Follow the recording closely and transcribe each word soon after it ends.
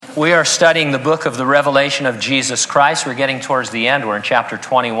We are studying the book of the Revelation of Jesus Christ. We're getting towards the end. We're in chapter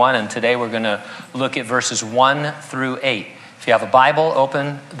 21, and today we're going to look at verses 1 through 8. If you have a Bible,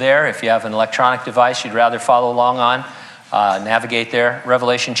 open there. If you have an electronic device you'd rather follow along on, navigate there.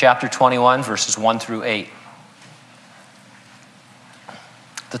 Revelation chapter 21, verses 1 through 8.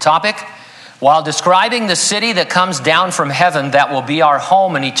 The topic: while describing the city that comes down from heaven that will be our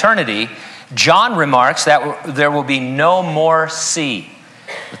home in eternity, John remarks that there will be no more sea.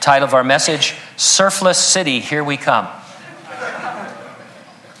 The title of our message: Surfless City, Here We Come.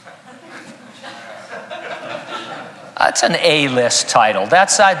 That's an A-list title.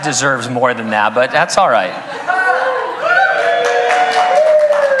 That deserves more than that, but that's all right.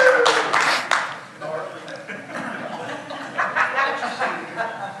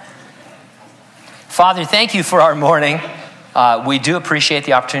 Father, thank you for our morning. We do appreciate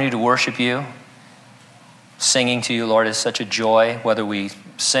the opportunity to worship you. Singing to you, Lord, is such a joy, whether we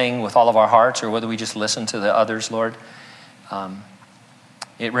sing with all of our hearts or whether we just listen to the others, Lord.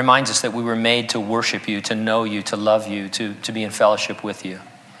 It reminds us that we were made to worship you, to know you, to love you, to be in fellowship with you.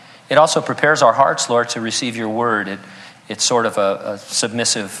 It also prepares our hearts, Lord, to receive your word. It's sort of a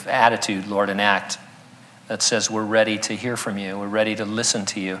submissive attitude, Lord, an act that says we're ready to hear from you. We're ready to listen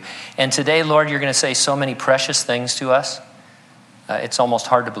to you. And today, Lord, you're going to say so many precious things to us. It's almost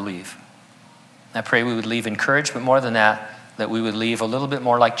hard to believe. I pray we would leave encouraged, but more than that we would leave a little bit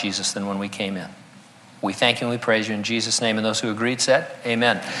more like Jesus than when we came in. We thank you and we praise you in Jesus' name. And those who agreed said,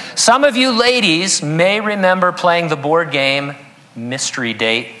 amen. Some of you ladies may remember playing the board game Mystery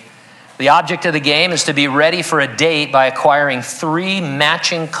Date. The object of the game is to be ready for a date by acquiring 3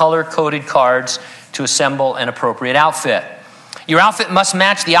 matching color-coded cards to assemble an appropriate outfit. Your outfit must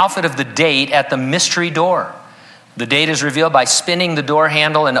match the outfit of the date at the mystery door. The date is revealed by spinning the door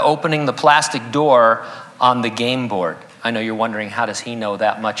handle and opening the plastic door on the game board. I know you're wondering, how does he know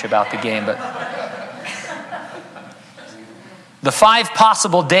that much about the game? But the 5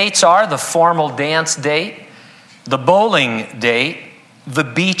 possible dates are the formal dance date, the bowling date, the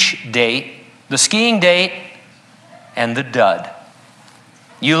beach date, the skiing date, and the dud.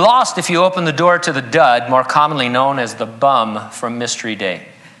 You lost if you opened the door to the dud, more commonly known as the bum from Mystery Date.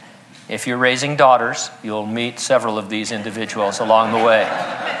 If you're raising daughters, you'll meet several of these individuals along the way.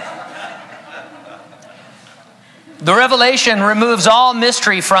 The revelation removes all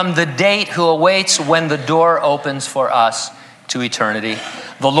mystery from the date who awaits when the door opens for us to eternity.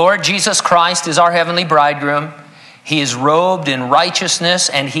 The Lord Jesus Christ is our heavenly bridegroom. He is robed in righteousness,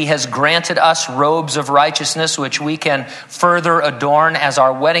 and he has granted us robes of righteousness, which we can further adorn as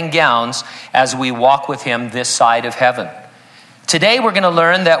our wedding gowns as we walk with him this side of heaven. Today we're going to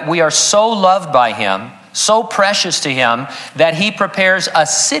learn that we are so loved by him, so precious to him, that he prepares a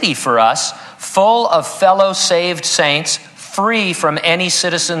city for us full of fellow saved saints, free from any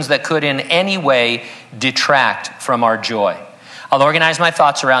citizens that could in any way detract from our joy. I'll organize my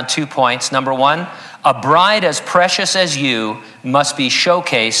thoughts around 2 points. Number 1, a bride as precious as you must be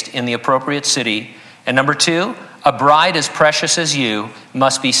showcased in the appropriate city. And number 2, a bride as precious as you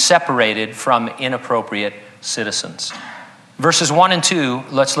must be separated from inappropriate citizens. Verses 1 and 2,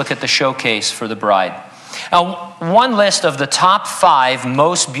 let's look at the showcase for the bride. Now, one list of the top 5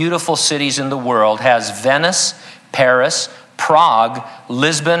 most beautiful cities in the world has Venice, Paris, Prague,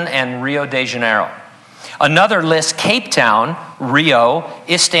 Lisbon, and Rio de Janeiro. Another lists Cape Town, Rio,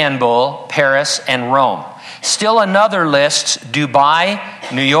 Istanbul, Paris, and Rome. Still another lists Dubai,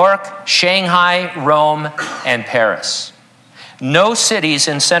 New York, Shanghai, Rome, and Paris. No cities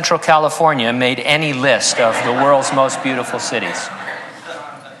in Central California made any list of the world's most beautiful cities.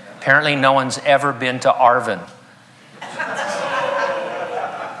 Apparently no one's ever been to Arvin.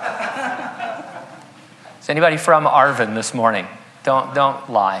 Is anybody from Arvin this morning? Don't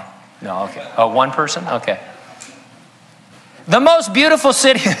lie. No, okay. Oh, one person? Okay. The most beautiful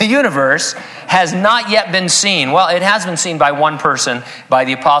city in the universe has not yet been seen. Well, it has been seen by one person, by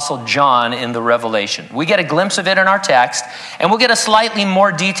the Apostle John in the Revelation. We get a glimpse of it in our text, and we'll get a slightly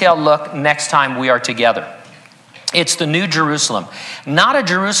more detailed look next time we are together. It's the New Jerusalem. Not a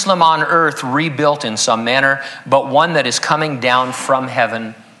Jerusalem on earth rebuilt in some manner, but one that is coming down from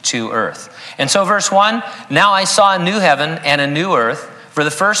heaven to earth. And so verse 1, now I saw a new heaven and a new earth, for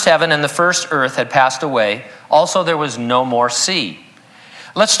the first heaven and the first earth had passed away. Also, there was no more sea.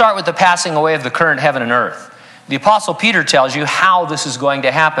 Let's start with the passing away of the current heaven and earth. The Apostle Peter tells you how this is going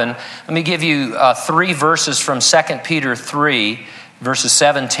to happen. Let me give you 3 verses from 2 Peter 3, verses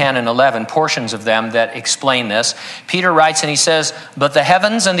 7, 10, and 11, portions of them that explain this. Peter writes and he says, but the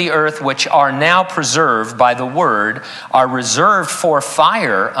heavens and the earth, which are now preserved by the word, are reserved for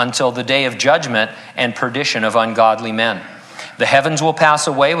fire until the day of judgment and perdition of ungodly men. The heavens will pass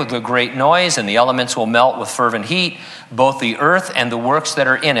away with a great noise, and the elements will melt with fervent heat. Both the earth and the works that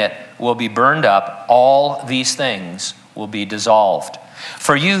are in it will be burned up. All these things will be dissolved.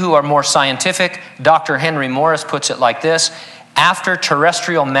 For you who are more scientific, Dr. Henry Morris puts it like this: after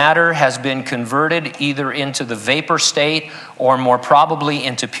terrestrial matter has been converted either into the vapor state or more probably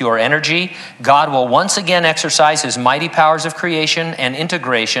into pure energy, God will once again exercise his mighty powers of creation and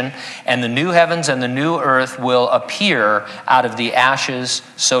integration, and the new heavens and the new earth will appear out of the ashes,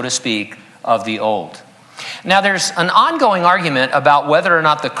 so to speak, of the old. Now, there's an ongoing argument about whether or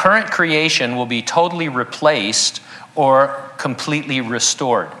not the current creation will be totally replaced or completely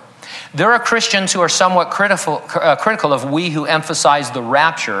restored. There are Christians who are somewhat critical of we who emphasize the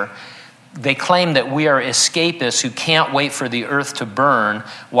rapture. They claim that we are escapists who can't wait for the earth to burn,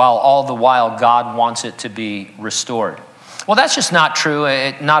 while all the while God wants it to be restored. Well, that's just not true,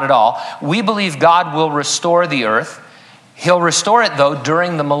 not at all. We believe God will restore the earth. He'll restore it, though,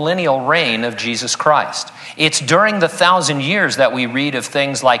 during the millennial reign of Jesus Christ. It's during the 1,000 years that we read of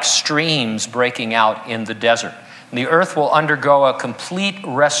things like streams breaking out in the desert. The earth will undergo a complete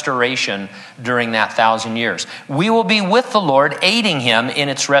restoration during that 1,000 years. We will be with the Lord, aiding him in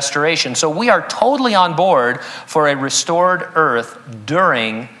its restoration. So we are totally on board for a restored earth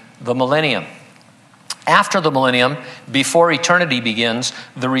during the millennium. After the millennium, before eternity begins,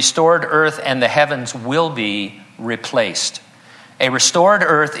 the restored earth and the heavens will be replaced. A restored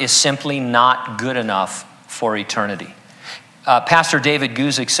earth is simply not good enough for eternity. Pastor David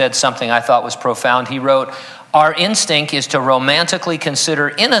Guzik said something I thought was profound. He wrote, "Our instinct is to romantically consider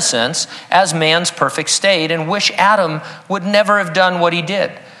innocence as man's perfect state and wish Adam would never have done what he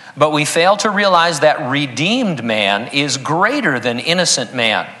did. But we fail to realize that redeemed man is greater than innocent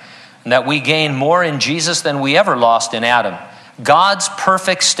man, and that we gain more in Jesus than we ever lost in Adam. God's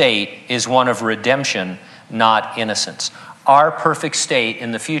perfect state is one of redemption, not innocence." Our perfect state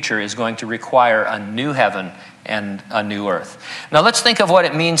in the future is going to require a new heaven and a new earth. Now let's think of what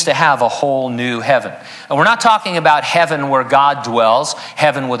it means to have a whole new heaven. And we're not talking about heaven where God dwells,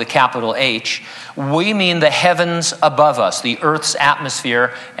 heaven with a capital H. We mean the heavens above us, the earth's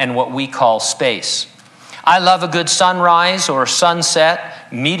atmosphere, and what we call space. I love a good sunrise or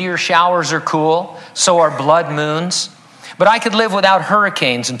sunset. Meteor showers are cool. So are blood moons. But I could live without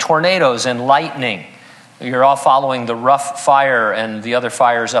hurricanes and tornadoes and lightning. You're all following the rough fire and the other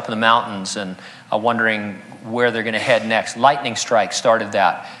fires up in the mountains and wondering where they're going to head next. Lightning strikes started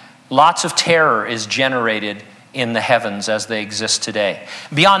that. Lots of terror is generated in the heavens as they exist today.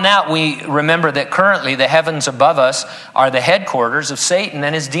 Beyond that, we remember that currently the heavens above us are the headquarters of Satan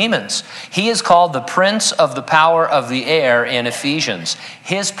and his demons. He is called the prince of the power of the air in Ephesians.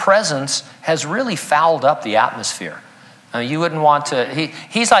 His presence has really fouled up the atmosphere. You wouldn't want to.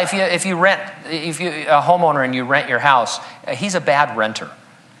 He's like if you're a homeowner and you rent your house, he's a bad renter.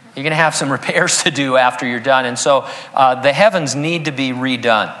 You're going to have some repairs to do after you're done, and so the heavens need to be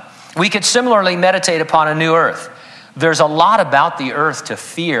redone. We could similarly meditate upon a new earth. There's a lot about the earth to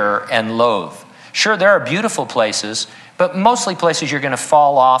fear and loathe. Sure, there are beautiful places, but mostly places you're going to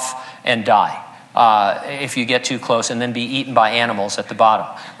fall off and die if you get too close, and then be eaten by animals at the bottom.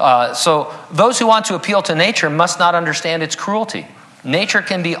 So those who want to appeal to nature must not understand its cruelty. Nature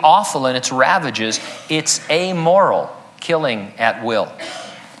can be awful in its ravages. It's amoral, killing at will.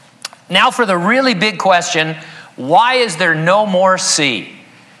 Now for the really big question, why is there no more sea?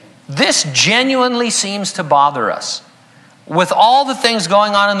 This genuinely seems to bother us. With all the things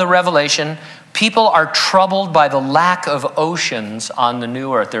going on in the Revelation, people are troubled by the lack of oceans on the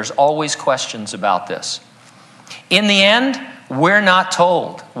new earth. There's always questions about this. In the end, we're not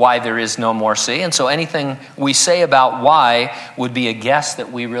told why there is no more sea, and so anything we say about why would be a guess that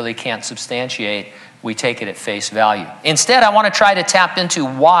we really can't substantiate. We take it at face value. Instead, I want to try to tap into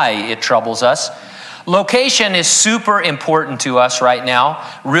why it troubles us. Location is super important to us right now.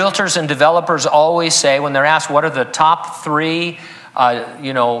 Realtors and developers always say, when they're asked what are the top three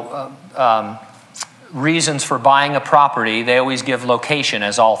reasons for buying a property, they always give location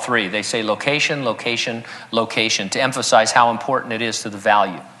as all three. They say location, location, location to emphasize how important it is to the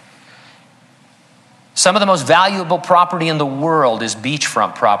value. Some of the most valuable property in the world is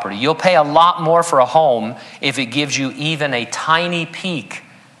beachfront property. You'll pay a lot more for a home if it gives you even a tiny peek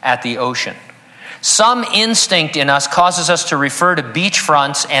at the ocean. Some instinct in us causes us to refer to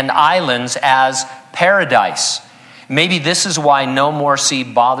beachfronts and islands as paradise. Maybe this is why no more sea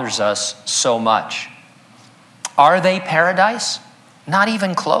bothers us so much. Are they paradise? Not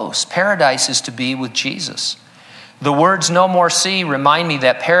even close. Paradise is to be with Jesus. The words no more sea remind me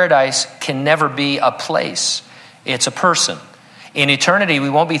that paradise can never be a place. It's a person. In eternity, we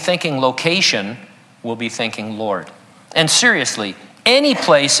won't be thinking location, we'll be thinking Lord. And seriously, any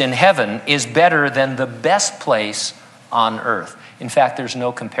place in heaven is better than the best place on earth. In fact, there's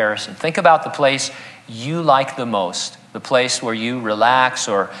no comparison. Think about the place you like the most, the place where you relax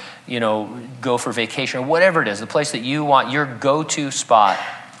or, go for vacation or whatever it is, the place that you want, your go-to spot.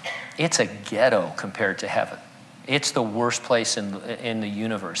 It's a ghetto compared to heaven. It's the worst place in the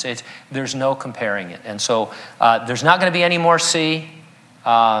universe. There's no comparing it. And so there's not going to be any more sea,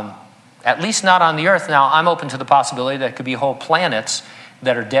 at least not on the earth. Now, I'm open to the possibility that it could be whole planets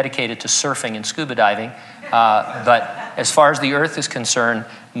that are dedicated to surfing and scuba diving. But as far as the earth is concerned,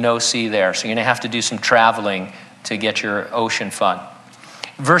 no sea there. So you're going to have to do some traveling to get your ocean fun.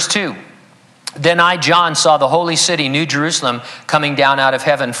 Verse 2. Then I, John, saw the holy city, New Jerusalem, coming down out of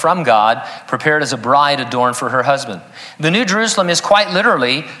heaven from God, prepared as a bride adorned for her husband. The New Jerusalem is quite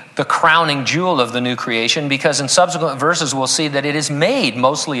literally the crowning jewel of the new creation, because in subsequent verses we'll see that it is made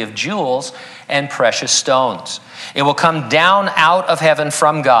mostly of jewels and precious stones. It will come down out of heaven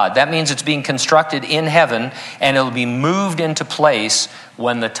from God. That means it's being constructed in heaven, and it'll be moved into place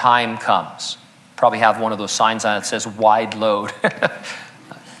when the time comes. Probably have one of those signs on it that says wide load.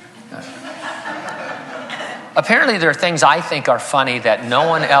 Apparently there are things I think are funny that no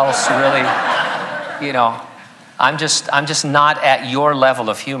one else really, I'm just not at your level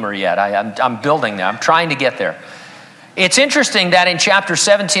of humor yet. I'm building there. I'm trying to get there. It's interesting that in chapter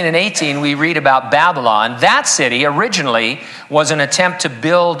 17 and 18, we read about Babylon. That city originally was an attempt to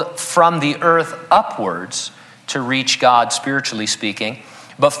build from the earth upwards to reach God, spiritually speaking.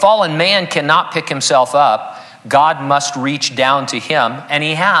 But fallen man cannot pick himself up. God must reach down to him, and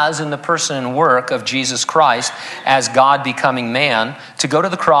he has in the person and work of Jesus Christ as God becoming man, to go to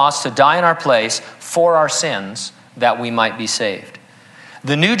the cross, to die in our place for our sins, that we might be saved.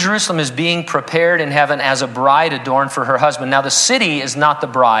 The New Jerusalem is being prepared in heaven as a bride adorned for her husband. Now, the city is not the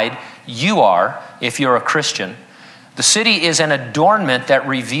bride. You are, if you're a Christian. The city is an adornment that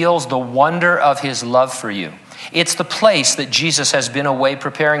reveals the wonder of his love for you. It's the place that Jesus has been away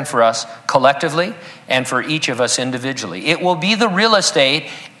preparing for us collectively and for each of us individually. It will be the real estate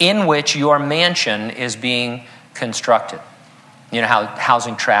in which your mansion is being constructed. You know how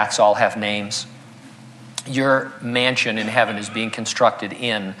housing tracts all have names? Your mansion in heaven is being constructed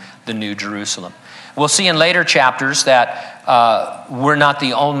in the New Jerusalem. We'll see in later chapters that we're not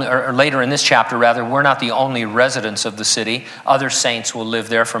the only, or later in this chapter rather, we're not the only residents of the city. Other saints will live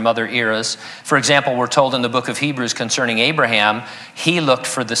there from other eras. For example, we're told in the book of Hebrews concerning Abraham, he looked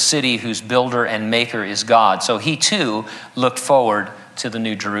for the city whose builder and maker is God. So he too looked forward to the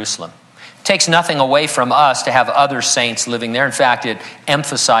New Jerusalem. It takes nothing away from us to have other saints living there. In fact, it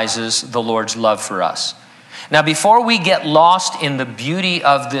emphasizes the Lord's love for us. Now, before we get lost in the beauty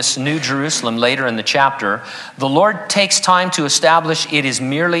of this New Jerusalem later in the chapter, the Lord takes time to establish it is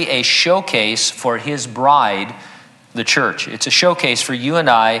merely a showcase for his bride, the church. It's a showcase for you and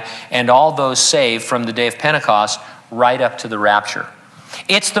I and all those saved from the day of Pentecost right up to the rapture.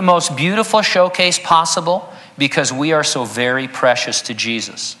 It's the most beautiful showcase possible because we are so very precious to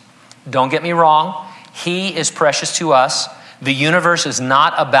Jesus. Don't get me wrong, he is precious to us. The universe is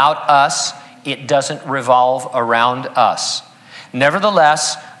not about us. It doesn't revolve around us.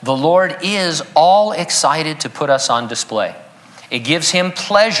 Nevertheless, the Lord is all excited to put us on display. It gives him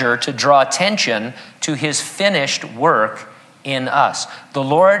pleasure to draw attention to his finished work in us. The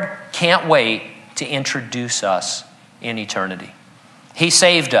Lord can't wait to introduce us in eternity. He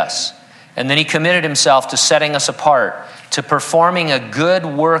saved us, and then he committed himself to setting us apart, to performing a good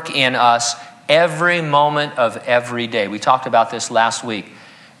work in us every moment of every day. We talked about this last week.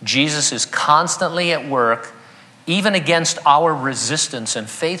 Jesus is constantly at work, even against our resistance and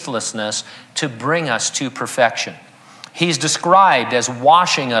faithlessness, to bring us to perfection. He's described as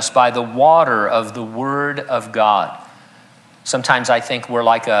washing us by the water of the Word of God. Sometimes I think we're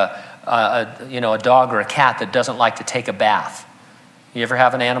like a dog or a cat that doesn't like to take a bath. You ever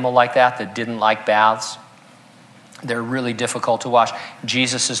have an animal like that didn't like baths? They're really difficult to wash.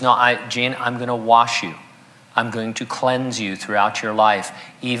 Jesus is not, Gene, I'm going to wash you. I'm going to cleanse you throughout your life.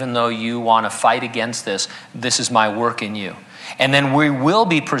 Even though you want to fight against this, this is my work in you. And then we will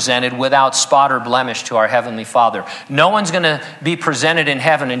be presented without spot or blemish to our Heavenly Father. No one's going to be presented in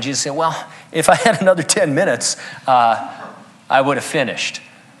heaven and Jesus say, well, if I had another 10 minutes, I would have finished.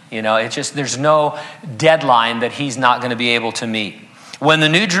 It's just, there's no deadline that he's not going to be able to meet. When the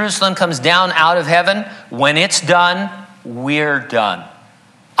New Jerusalem comes down out of heaven, when it's done, we're done.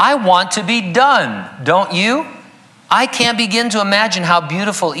 I want to be done, don't you? I can't begin to imagine how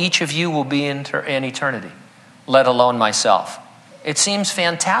beautiful each of you will be in eternity, let alone myself. It seems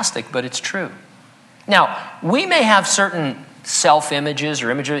fantastic, but it's true. Now, we may have certain self-images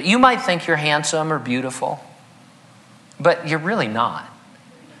or images. You might think you're handsome or beautiful. but you're really not.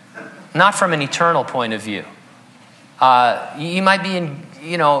 Not from an eternal point of view. You might be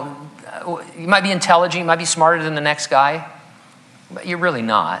you might be intelligent, you might be smarter than the next guy, but you're really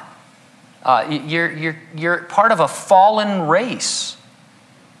not. You're part of a fallen race.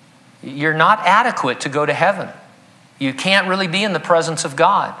 You're not adequate to go to heaven. You can't really be in the presence of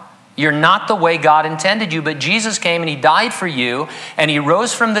God. You're not the way God intended you, but Jesus came and he died for you and he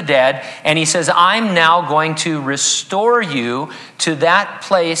rose from the dead and he says, I'm now going to restore you to that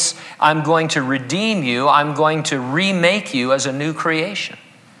place. I'm going to redeem you. I'm going to remake you as a new creation.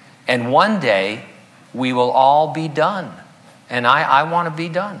 And one day we will all be done. And I want to be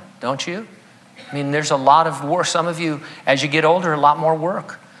done, don't you? I mean, there's a lot of work. Some of you, as you get older, a lot more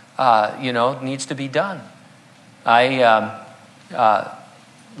work, needs to be done. A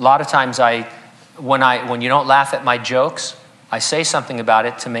lot of times when you don't laugh at my jokes, I say something about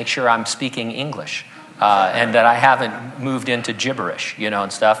it to make sure I'm speaking English and that I haven't moved into gibberish,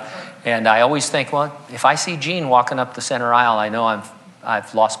 and stuff. And I always think, well, if I see Gene walking up the center aisle, I know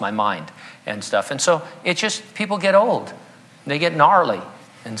I've lost my mind and stuff. And so it's just, people get old. They get gnarly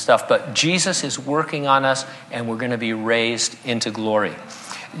and stuff. But Jesus is working on us and we're going to be raised into glory.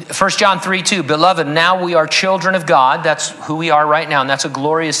 1 John 3:2, beloved, now we are children of God. That's who we are right now, and that's a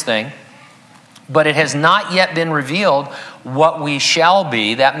glorious thing. But it has not yet been revealed what we shall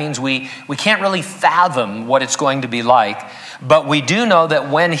be. That means we can't really fathom what it's going to be like. But we do know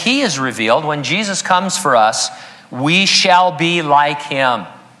that when he is revealed, when Jesus comes for us, we shall be like him.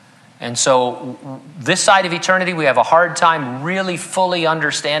 And so this side of eternity, we have a hard time really fully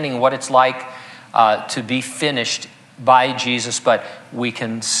understanding what it's like to be finished by Jesus, but we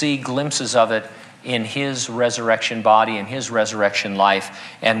can see glimpses of it in his resurrection body and his resurrection life,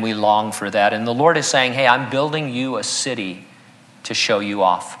 and we long for that. And the Lord is saying, hey, I'm building you a city to show you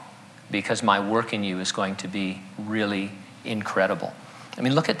off because my work in you is going to be really incredible. I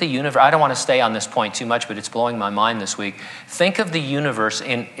mean, look at the universe. I don't want to stay on this point too much, but it's blowing my mind this week. Think of the universe,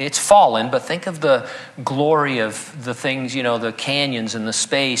 and it's fallen, but think of the glory of the things, the canyons and the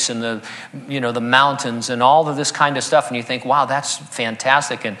space and the mountains and all of this kind of stuff. And you think, wow, that's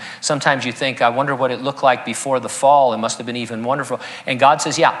fantastic. And sometimes you think, I wonder what it looked like before the fall. It must have been even wonderful. And God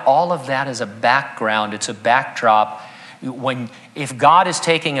says, yeah, all of that is a background. It's a backdrop. If God is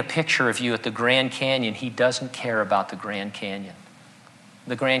taking a picture of you at the Grand Canyon, he doesn't care about the Grand Canyon.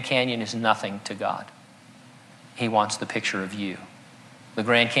 The Grand Canyon is nothing to God. He wants the picture of you. The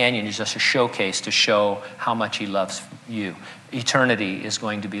Grand Canyon is just a showcase to show how much he loves you. Eternity is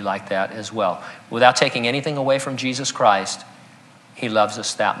going to be like that as well. Without taking anything away from Jesus Christ, he loves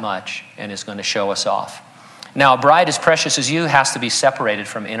us that much and is going to show us off. Now, a bride as precious as you has to be separated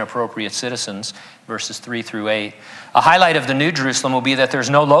from inappropriate citizens, verses 3-8. A highlight of the New Jerusalem will be that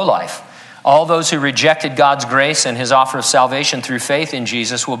there's no lowlife. All those who rejected God's grace and his offer of salvation through faith in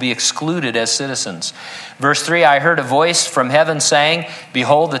Jesus will be excluded as citizens. Verse 3, I heard a voice from heaven saying,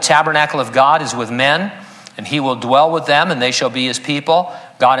 behold, the tabernacle of God is with men, and he will dwell with them, and they shall be his people.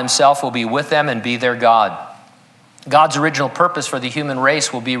 God himself will be with them and be their God. God's original purpose for the human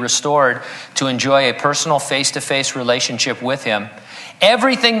race will be restored to enjoy a personal face-to-face relationship with him.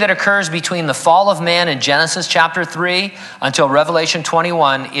 Everything that occurs between the fall of man in Genesis chapter 3 until Revelation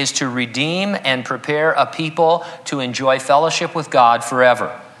 21 is to redeem and prepare a people to enjoy fellowship with God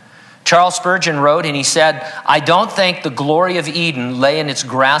forever. Charles Spurgeon wrote, and he said, I don't think the glory of Eden lay in its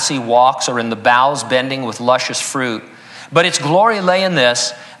grassy walks or in the boughs bending with luscious fruit, but its glory lay in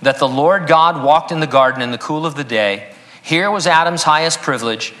this, that the Lord God walked in the garden in the cool of the day. Here was Adam's highest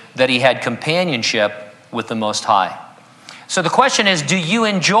privilege, that he had companionship with the Most High. So the question is, do you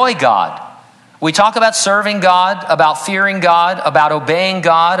enjoy God? We talk about serving God, about fearing God, about obeying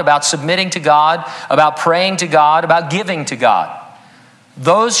God, about submitting to God, about praying to God, about giving to God.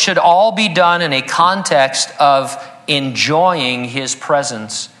 Those should all be done in a context of enjoying his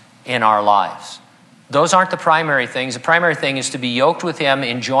presence in our lives. Those aren't the primary things. The primary thing is to be yoked with him,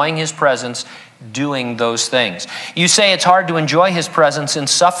 enjoying his presence, doing those things. You say it's hard to enjoy his presence in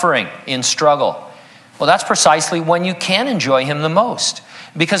suffering, in struggle. Well, that's precisely when you can enjoy him the most.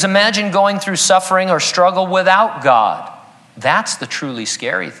 Because imagine going through suffering or struggle without God. That's the truly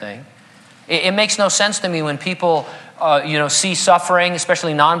scary thing. It makes no sense to me when people see suffering,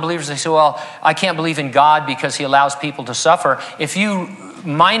 especially non-believers. They say, well, I can't believe in God because he allows people to suffer. If you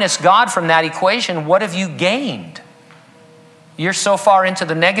minus God from that equation, what have you gained? You're so far into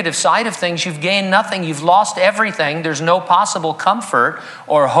the negative side of things, you've gained nothing. You've lost everything. There's no possible comfort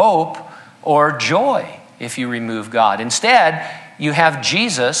or hope or joy if you remove God. Instead, you have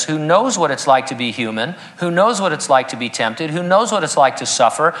Jesus, who knows what it's like to be human, who knows what it's like to be tempted, who knows what it's like to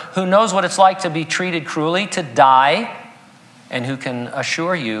suffer, who knows what it's like to be treated cruelly, to die, and who can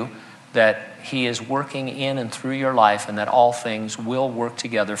assure you that he is working in and through your life and that all things will work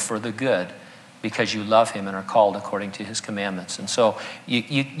together for the good because you love him and are called according to his commandments. And so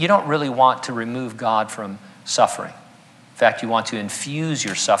you don't really want to remove God from suffering. In fact, you want to infuse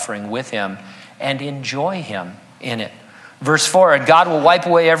your suffering with him and enjoy him in it. Verse 4, and God will wipe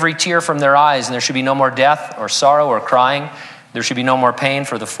away every tear from their eyes, and there should be no more death or sorrow or crying. There should be no more pain,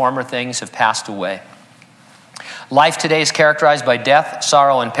 for the former things have passed away. Life today is characterized by death,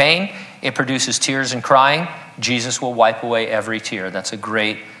 sorrow, and pain. It produces tears and crying. Jesus will wipe away every tear. That's a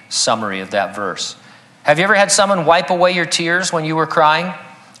great summary of that verse. Have you ever had someone wipe away your tears when you were crying?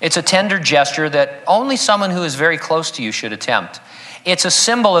 It's a tender gesture that only someone who is very close to you should attempt. It's a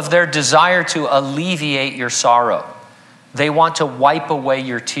symbol of their desire to alleviate your sorrow. They want to wipe away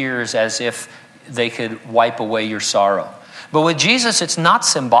your tears as if they could wipe away your sorrow. But with Jesus, it's not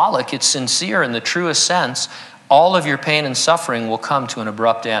symbolic. It's sincere in the truest sense. All of your pain and suffering will come to an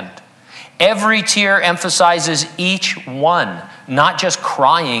abrupt end. Every tear emphasizes each one, not just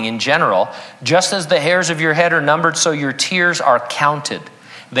crying in general. Just as the hairs of your head are numbered, so your tears are counted.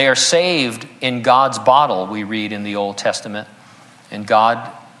 They are saved in God's bottle, we read in the Old Testament. And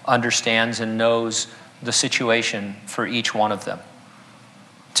God understands and knows the situation for each one of them.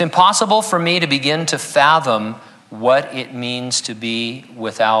 It's impossible for me to begin to fathom what it means to be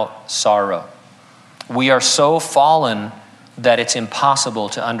without sorrow. We are so fallen that it's impossible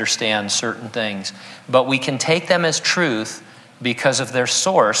to understand certain things, but we can take them as truth because of their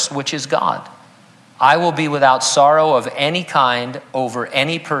source, which is God. I will be without sorrow of any kind over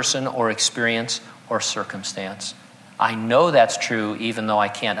any person or experience or circumstance. I know that's true even though I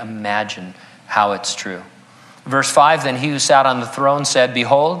can't imagine how it's true. Verse 5, then he who sat on the throne said,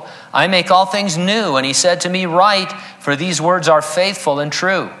 behold, I make all things new. And he said to me, write, for these words are faithful and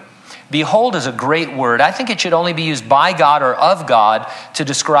true. Behold is a great word. I think it should only be used by God or of God to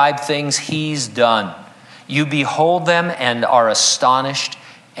describe things he's done. You behold them and are astonished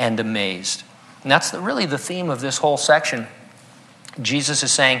and amazed. And that's really the theme of this whole section. Jesus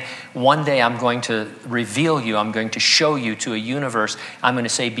is saying, one day I'm going to reveal you. I'm going to show you to a universe. I'm going to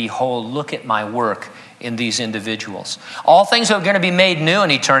say, behold, look at my work in these individuals. All things are going to be made new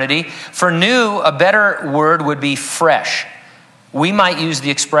in eternity. For new, a better word would be fresh. We might use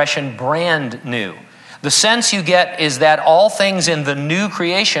the expression brand new. The sense you get is that all things in the new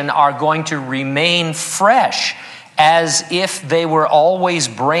creation are going to remain fresh as if they were always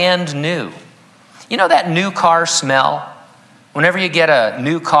brand new. You know that new car smell? Whenever you get a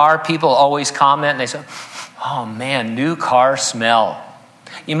new car, people always comment and they say, oh man, new car smell.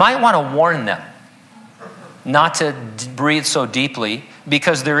 You might want to warn them not to breathe so deeply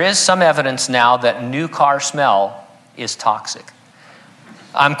because there is some evidence now that new car smell is toxic.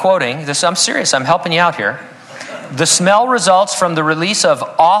 I'm quoting this, I'm serious, I'm helping you out here. The smell results from the release of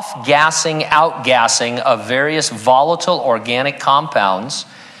off-gassing, out-gassing of various volatile organic compounds.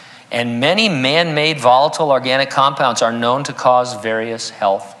 And many man-made volatile organic compounds are known to cause various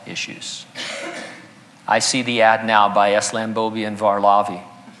health issues. I see the ad now by Eslambobi and Varlavi.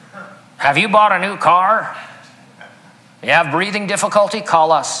 Have you bought a new car? You have breathing difficulty?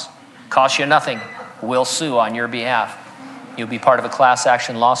 Call us. Costs you nothing. We'll sue on your behalf. You'll be part of a class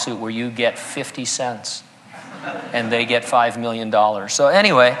action lawsuit where you get 50 cents and they get $5 million. So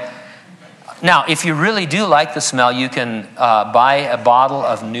anyway, now, if you really do like the smell, you can buy a bottle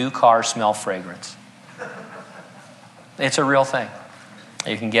of new car smell fragrance. It's a real thing.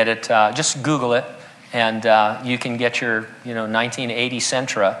 You can get it, just Google it, and you can get your 1980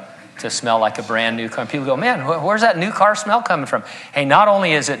 Sentra to smell like a brand new car. People go, man, where's that new car smell coming from? Hey, not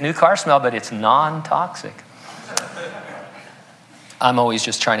only is it new car smell, but it's non-toxic. I'm always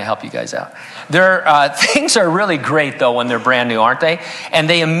just trying to help you guys out. Things are really great, though, when they're brand new, aren't they? And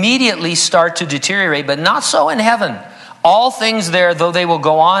they immediately start to deteriorate, but not so in heaven. All things there, though they will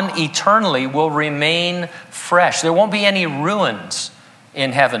go on eternally, will remain fresh. There won't be any ruins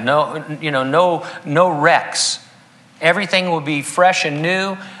in heaven. No wrecks. Everything will be fresh and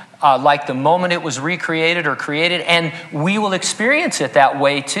new, like the moment it was recreated or created, and we will experience it that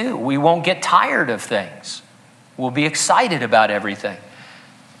way too. We won't get tired of things. We'll be excited about everything.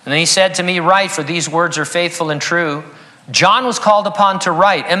 And then he said to me, write, for these words are faithful and true. John was called upon to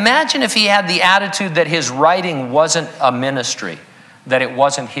write. Imagine if he had the attitude that his writing wasn't a ministry, that it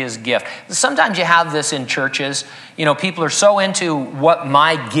wasn't his gift. Sometimes you have this in churches. People are so into what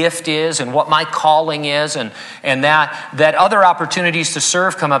my gift is and what my calling is and that other opportunities to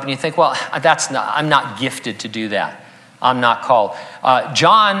serve come up and you think, well, I'm not gifted to do that. I'm not called.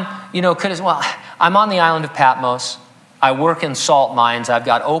 John, could have, well, I'm on the island of Patmos. I work in salt mines. I've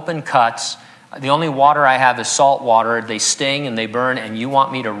got open cuts. The only water I have is salt water. They sting and they burn, and you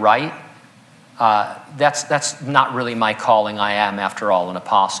want me to write? That's not really my calling. I am, after all, an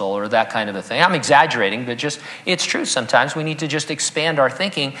apostle or that kind of a thing. I'm exaggerating, but just it's true sometimes. We need to just expand our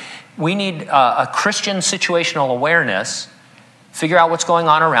thinking. We need a Christian situational awareness, figure out what's going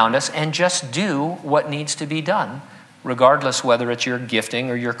on around us, and just do what needs to be done, regardless whether it's your gifting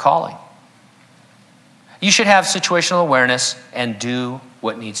or your calling. You should have situational awareness and do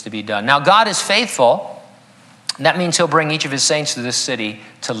what needs to be done. Now, God is faithful. And that means he'll bring each of his saints to this city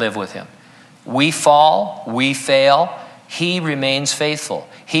to live with him. We fall, we fail. He remains faithful.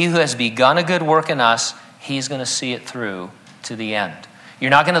 He who has begun a good work in us, he's going to see it through to the end.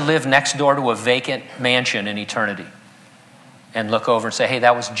 You're not going to live next door to a vacant mansion in eternity and look over and say, hey,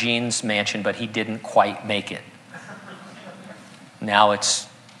 that was Gene's mansion, but he didn't quite make it. Now it's,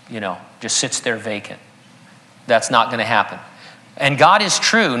 just sits there vacant. That's not going to happen. And God is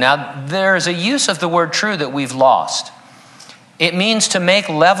true. Now, there's a use of the word true that we've lost. It means to make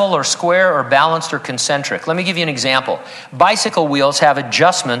level or square or balanced or concentric. Let me give you an example. Bicycle wheels have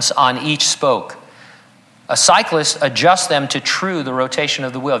adjustments on each spoke. A cyclist adjusts them to true the rotation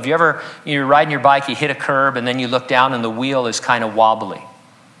of the wheel. If you're riding your bike, you hit a curb, and then you look down and the wheel is kind of wobbly.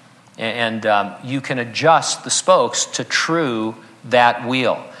 And you can adjust the spokes to true that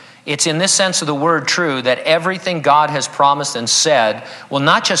wheel. It's in this sense of the word true that everything God has promised and said will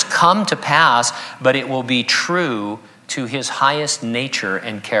not just come to pass, but it will be true to his highest nature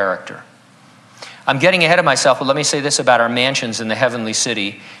and character. I'm getting ahead of myself, but let me say this about our mansions in the heavenly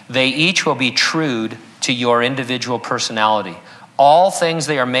city. They each will be true to your individual personality. All things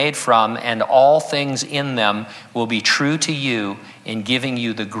they are made from and all things in them will be true to you in giving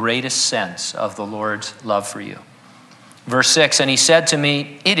you the greatest sense of the Lord's love for you. Verse 6, and he said to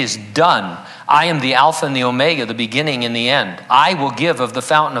me, it is done. I am the Alpha and the Omega, the beginning and the end. I will give of the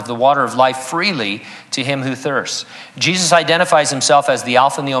fountain of the water of life freely to him who thirsts. Jesus identifies himself as the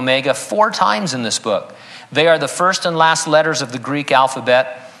Alpha and the Omega 4 times in this book. They are the first and last letters of the Greek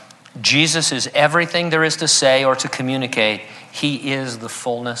alphabet. Jesus is everything there is to say or to communicate. He is the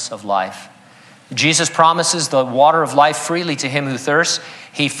fullness of life. Jesus promises the water of life freely to him who thirsts.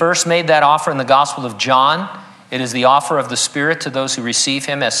 He first made that offer in the Gospel of John. It is the offer of the Spirit to those who receive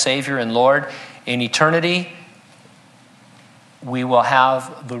him as Savior and Lord. In eternity, we will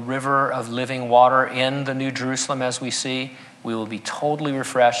have the river of living water in the New Jerusalem as we see. We will be totally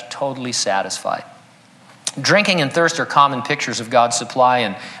refreshed, totally satisfied. Drinking and thirst are common pictures of God's supply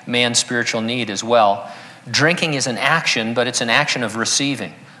and man's spiritual need as well. Drinking is an action, but it's an action of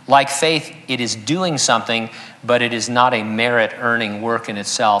receiving. Like faith, it is doing something, but it is not a merit-earning work in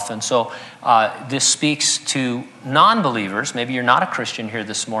itself. And so this speaks to non-believers. Maybe you're not a Christian here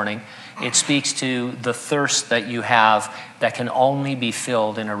this morning. It speaks to the thirst that you have that can only be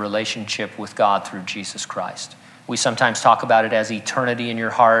filled in a relationship with God through Jesus Christ. We sometimes talk about it as eternity in your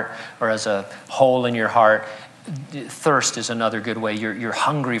heart or as a hole in your heart. Thirst is another good way. You're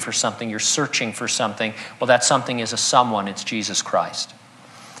hungry for something. You're searching for something. Well, that something is a someone. It's Jesus Christ.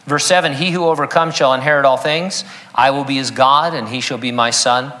 Verse 7, he who overcomes shall inherit all things. I will be his God, and he shall be my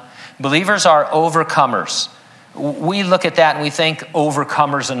son. Believers are overcomers. We look at that and we think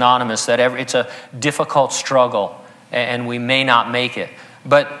Overcomers Anonymous, that it's a difficult struggle and we may not make it.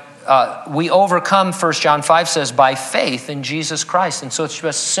 But we overcome, 1 John 5 says, by faith in Jesus Christ. And so it's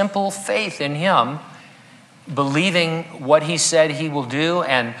just simple faith in him, believing what he said he will do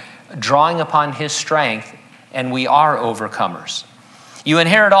and drawing upon his strength, and we are overcomers. You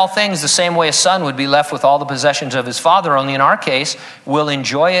inherit all things the same way a son would be left with all the possessions of his father, only in our case, we'll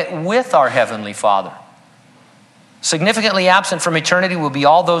enjoy it with our heavenly Father. Significantly absent from eternity will be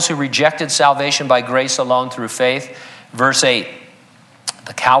all those who rejected salvation by grace alone through faith. Verse 8,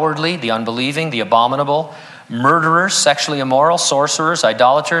 the cowardly, the unbelieving, the abominable, murderers, sexually immoral, sorcerers,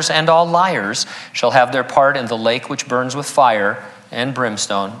 idolaters, and all liars shall have their part in the lake which burns with fire and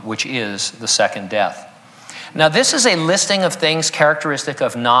brimstone, which is the second death. Now, this is a listing of things characteristic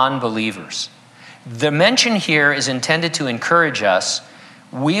of non-believers. The mention here is intended to encourage us.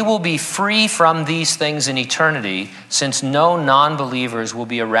 We will be free from these things in eternity since no non-believers will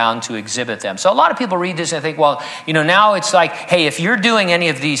be around to exhibit them. So a lot of people read this and think, well, now it's like, hey, if you're doing any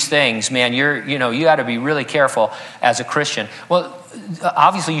of these things, man, you got to be really careful as a Christian. Well,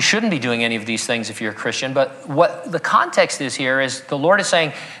 obviously you shouldn't be doing any of these things if you're a Christian, but what the context is here is the Lord is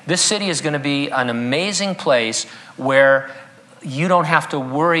saying this city is going to be an amazing place where you don't have to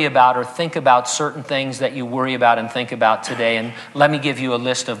worry about or think about certain things that you worry about and think about today. And let me give you a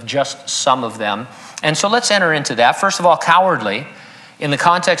list of just some of them. And so let's enter into that. First of all, cowardly. in the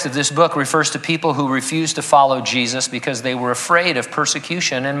context of this book, refers to people who refused to follow Jesus because they were afraid of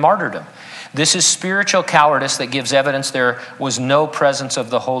persecution and martyrdom. This is spiritual cowardice that gives evidence there was no presence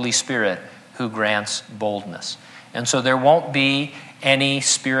of the Holy Spirit who grants boldness. And so there won't be any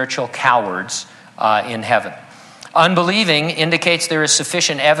spiritual cowards in heaven. Unbelieving indicates there is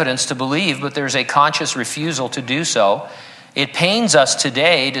sufficient evidence to believe, but there's a conscious refusal to do so. It pains us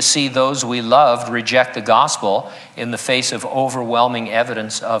today to see those we loved reject the gospel in the face of overwhelming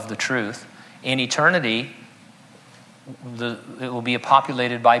evidence of the truth. In eternity, it will be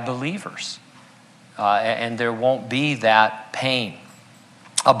populated by believers, and there won't be that pain.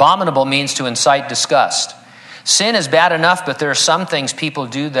 Abominable means to incite disgust. Sin is bad enough, but there are some things people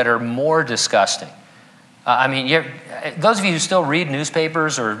do that are more disgusting. Those of you who still read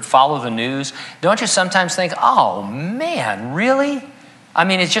newspapers or follow the news, don't you sometimes think, oh man, really? I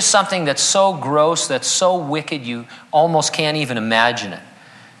mean, it's just something that's so gross, that's so wicked, you almost can't even imagine it.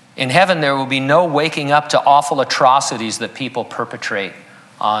 In heaven, there will be no waking up to awful atrocities that people perpetrate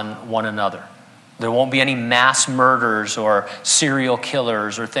on one another. There won't be any mass murders or serial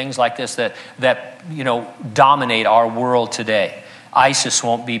killers or things like this that dominate our world today. ISIS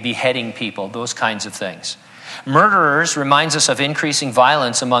won't be beheading people, those kinds of things. Murderers reminds us of increasing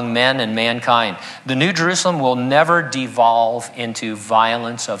violence among men and mankind. The New Jerusalem will never devolve into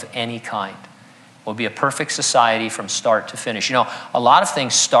violence of any kind. It will be a perfect society from start to finish. A lot of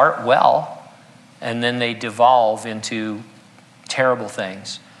things start well, and then they devolve into terrible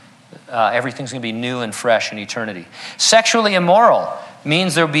things. Everything's going to be new and fresh in eternity. Sexually immoral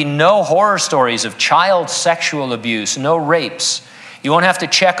means there will be no horror stories of child sexual abuse, no rapes. You won't have to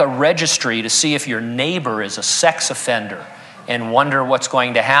check a registry to see if your neighbor is a sex offender and wonder what's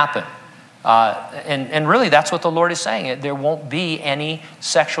going to happen. And really, that's what the Lord is saying. There won't be any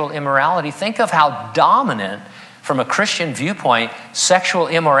sexual immorality. Think of how dominant, from a Christian viewpoint, sexual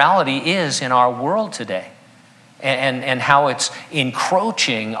immorality is in our world today, and how it's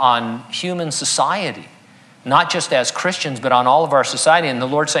encroaching on human society, not just as Christians, but on all of our society. And the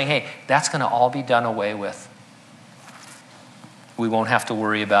Lord's saying, hey, that's going to all be done away with. We won't have to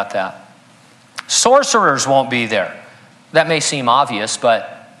worry about that. Sorcerers won't be there. That may seem obvious,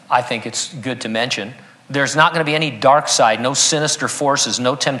 but I think it's good to mention. There's not going to be any dark side, no sinister forces,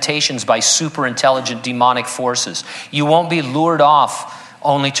 no temptations by super intelligent demonic forces. You won't be lured off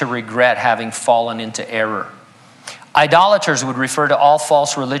only to regret having fallen into error. Idolaters would refer to all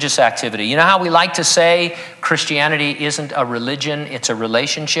false religious activity. You know how we like to say Christianity isn't a religion, it's a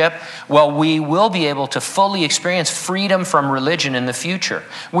relationship? Well, we will be able to fully experience freedom from religion in the future.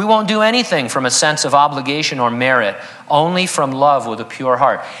 We won't do anything from a sense of obligation or merit, only from love with a pure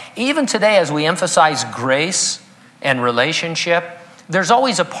heart. Even today, as we emphasize grace and relationship, there's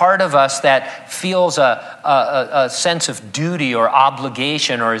always a part of us that feels a sense of duty or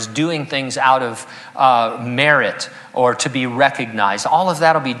obligation, or is doing things out of merit or to be recognized. All of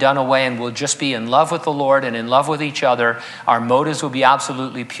that will be done away, and we'll just be in love with the Lord and in love with each other. Our motives will be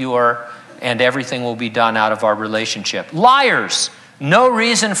absolutely pure, and everything will be done out of our relationship. Liars, no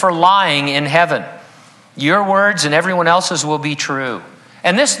reason for lying in heaven. Your words and everyone else's will be true.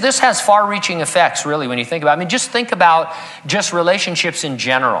 And this has far-reaching effects, really, when you think about it. I mean, just think about just relationships in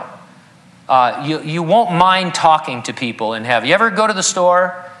general. You won't mind talking to people in heaven. You ever go to the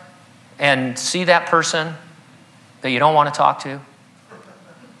store and see that person that you don't want to talk to?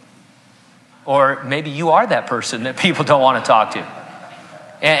 Or maybe you are that person that people don't want to talk to.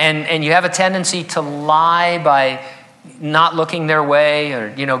 And you have a tendency to lie by not looking their way,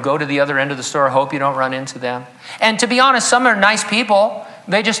 or go to the other end of the store, hope you don't run into them. And to be honest, some are nice people.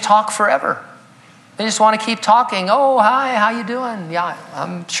 They just talk forever. They just want to keep talking. Oh, hi, how you doing? Yeah,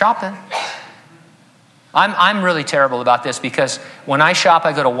 I'm shopping. I'm really terrible about this, because when I shop,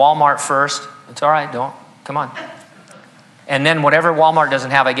 I go to Walmart first. It's all right, come on. And then whatever Walmart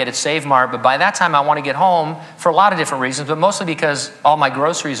doesn't have, I get at Save Mart. But by that time, I want to get home for a lot of different reasons, but mostly because all my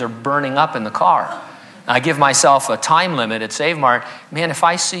groceries are burning up in the car. I give myself a time limit at Save Mart. Man, if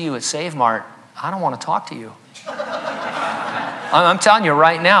I see you at Save Mart, I don't want to talk to you. I'm telling you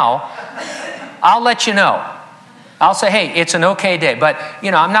right now, I'll let you know. I'll say, hey, it's an okay day. But,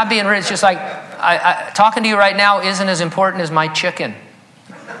 I'm not being rude. It's just like, talking to you right now isn't as important as my chicken,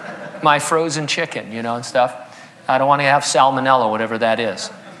 my frozen chicken, and stuff. I don't want to have salmonella, whatever that is.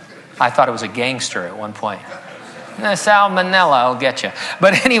 I thought it was a gangster at one point. Salmonella will get you.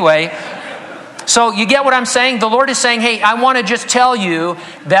 But anyway, so you get what I'm saying? The Lord is saying, hey, I want to just tell you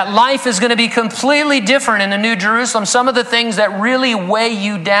that life is going to be completely different in the New Jerusalem. Some of the things that really weigh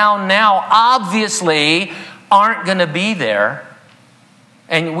you down now obviously aren't going to be there.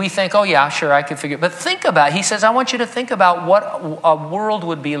 And we think, oh yeah, sure, I could figure it. But think about it. He says, I want you to think about what a world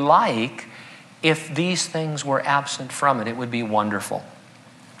would be like if these things were absent from it. It would be wonderful.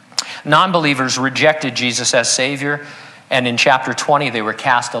 Non-believers rejected Jesus as Savior, and in chapter 20, they were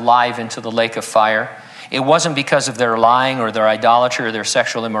cast alive into the lake of fire. It wasn't because of their lying or their idolatry or their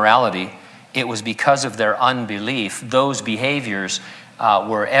sexual immorality. It was because of their unbelief. Those behaviors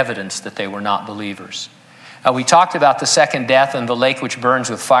were evidence that they were not believers. We talked about the second death and the lake which burns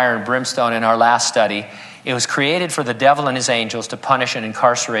with fire and brimstone in our last study. It was created for the devil and his angels to punish and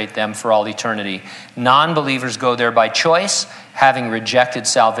incarcerate them for all eternity. Non-believers go there by choice, having rejected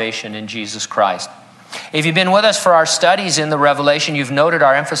salvation in Jesus Christ. If you've been with us for our studies in the Revelation, you've noted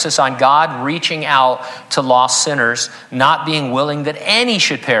our emphasis on God reaching out to lost sinners, not being willing that any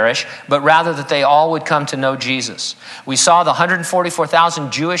should perish, but rather that they all would come to know Jesus. We saw the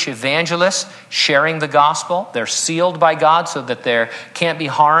 144,000 Jewish evangelists sharing the gospel. They're sealed by God so that they can't be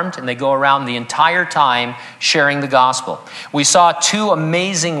harmed, and they go around the entire time sharing the gospel. We saw two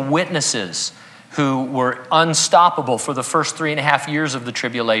amazing witnesses who were unstoppable for the first 3.5 years of the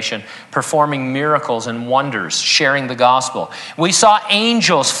tribulation, performing miracles and wonders, sharing the gospel. We saw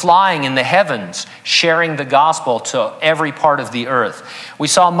angels flying in the heavens, sharing the gospel to every part of the earth. We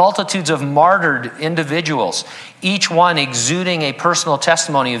saw multitudes of martyred individuals, each one exuding a personal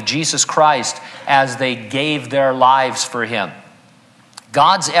testimony of Jesus Christ as they gave their lives for him.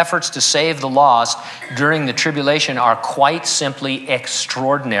 God's efforts to save the lost during the tribulation are quite simply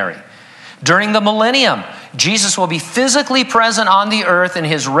extraordinary. During the millennium, Jesus will be physically present on the earth in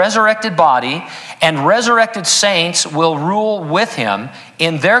his resurrected body, and resurrected saints will rule with him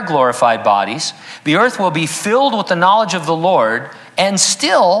in their glorified bodies. The earth will be filled with the knowledge of the Lord, and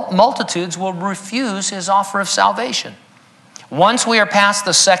still multitudes will refuse his offer of salvation. Once we are past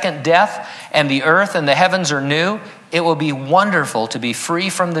the second death and the earth and the heavens are new, it will be wonderful to be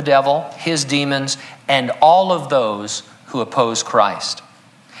free from the devil, his demons, and all of those who oppose Christ.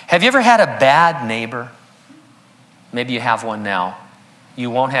 Have you ever had a bad neighbor? Maybe you have one now. You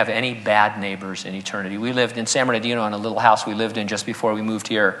won't have any bad neighbors in eternity. We lived in San Bernardino in a little house we lived in just before we moved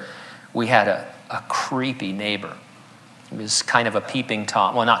here. We had a creepy neighbor. He was kind of a peeping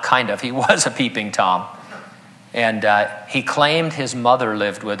Tom. Well, not kind of. He was a peeping Tom. And he claimed his mother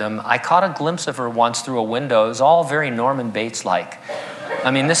lived with him. I caught a glimpse of her once through a window. It was all very Norman Bates-like.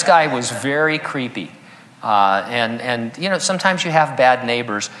 I mean, this guy was very creepy. And you know, sometimes you have bad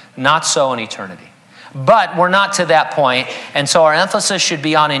neighbors. Not so in eternity. But we're not to that point. And so our emphasis should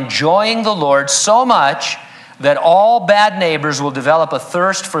be on enjoying the Lord so much that all bad neighbors will develop a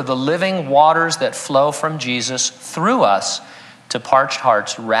thirst for the living waters that flow from Jesus through us to parched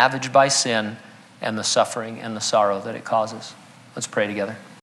hearts ravaged by sin and the suffering and the sorrow that it causes. Let's pray together.